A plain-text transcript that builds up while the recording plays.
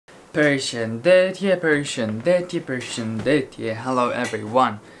Hello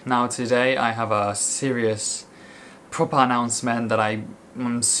everyone. Now today I have a serious proper announcement that I'm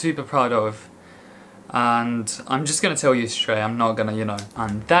super proud of, and I'm just gonna tell you straight, I'm not gonna,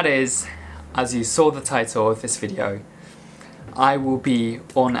 and that is, as you saw the title of this video, I will be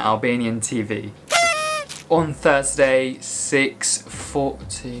on Albanian TV on Thursday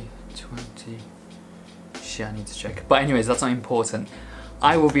 6:40, 20, shit, I need to check, but anyways, that's not important.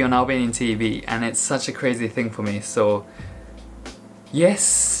 I will be on Albanian TV, and it's such a crazy thing for me. So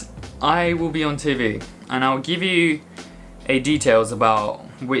yes, I will be on TV, and I'll give you details about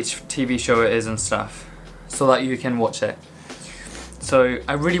which TV show it is and stuff, so that you can watch it. So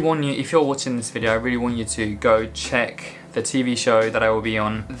I really want you, if you're watching this video, I really want you to go check the TV show that I will be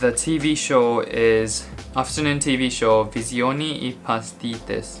on. The TV show is afternoon TV show Visioni I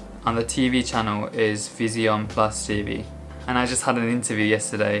Pastites, and the TV channel is Vision Plus TV. And I just had an interview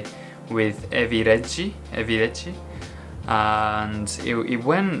yesterday with Evi Reggi, and it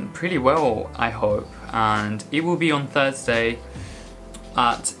went pretty well, I hope. And it will be on Thursday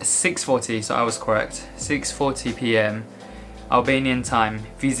at 6:40, so I was correct, 6:40 PM Albanian time,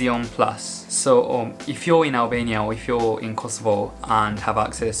 Vision Plus. So if you're in Albania or if you're in Kosovo and have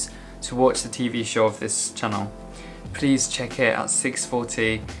access to watch the TV show of this channel, please check it at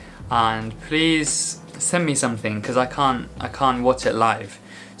 6:40, and please send me something, because I can't watch it live.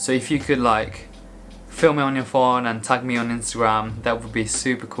 So if you could like film it on your phone and tag me on Instagram, that would be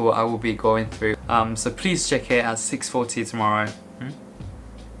super cool. I will be going through. So please check it at 6:40 tomorrow.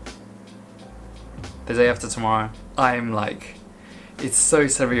 The day after tomorrow. I'm like, it's so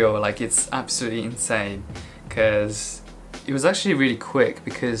surreal, like it's absolutely insane, because it was actually really quick,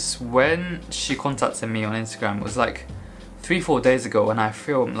 because when she contacted me on Instagram, it was like 3-4 days ago,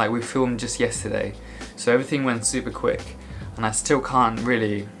 and we filmed just yesterday. So everything went super quick, and I still can't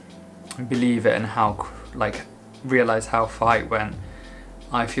really believe it, and realize how far it went.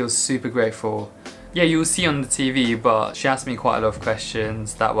 I feel super grateful. Yeah, you'll see on the TV, but she asked me quite a lot of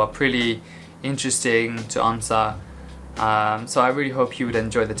questions that were pretty interesting to answer. So I really hope you would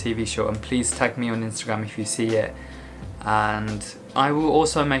enjoy the TV show, and please tag me on Instagram if you see it. And I will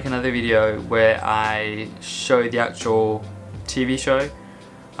also make another video where I show the actual TV show,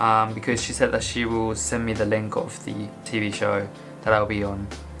 because she said that she will send me the link of the TV show that I'll be on.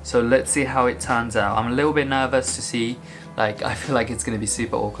 So let's see how it turns out. I'm a little bit nervous to see, I feel like it's going to be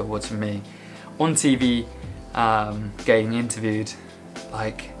super awkward watching me on TV getting interviewed.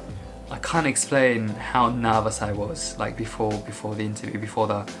 I can't explain how nervous I was before the interview, before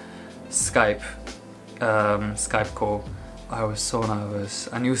the Skype call. I was so nervous,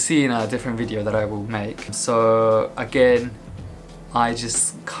 and you'll see in a different video that I will make. So again, I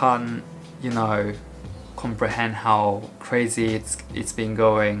just can't, comprehend how crazy it's been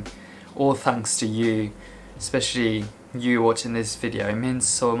going. All thanks to you, especially you watching this video. It means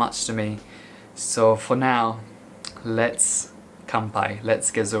so much to me. So for now, let's kampai,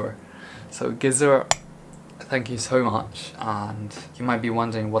 let's gezur. So gezur, thank you so much. And you might be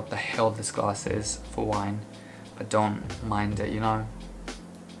wondering what the hell this glass is for wine, but don't mind it,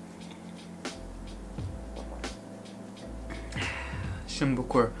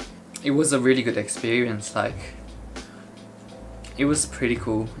 Shumbukur. It was a really good experience. It was pretty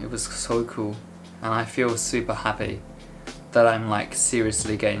cool. It was so cool, and I feel super happy that I'm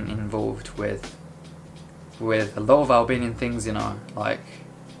seriously getting involved with a lot of Albanian things. It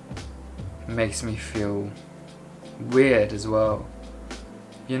makes me feel weird as well.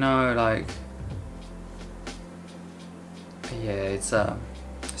 Yeah, it's a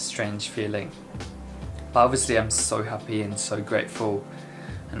strange feeling. But obviously I'm so happy and so grateful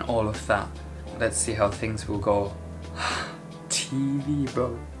and all of that. Let's see how things will go. TV,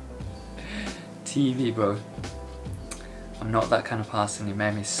 bro. TV, bro. I'm not that kind of person. It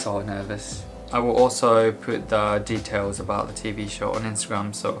made me so nervous. I will also put the details about the TV show on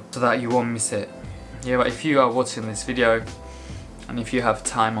Instagram so that you won't miss it. Yeah, but if you are watching this video and if you have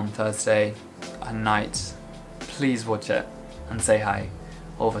time on Thursday at night, please watch it and say hi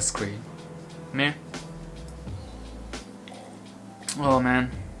over screen. Me? Oh man,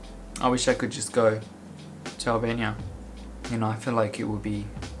 I wish I could just go to Albania. I feel like it would be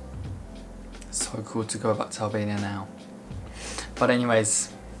so cool to go back to Albania now. But anyways,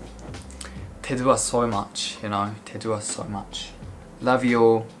 they do us so much, they do us so much. Love you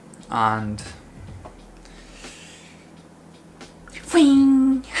all, and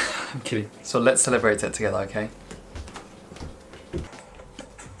I'm kidding. So let's celebrate it together, okay?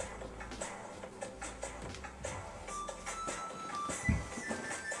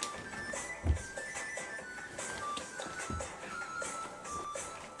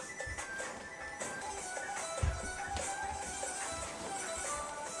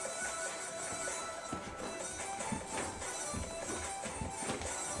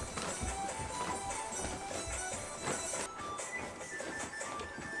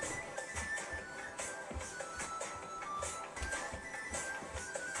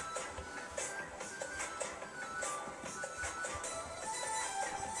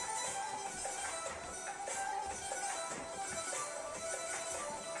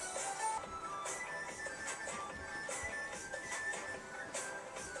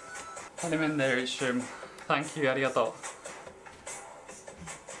 Alimentary Thank you, arigato.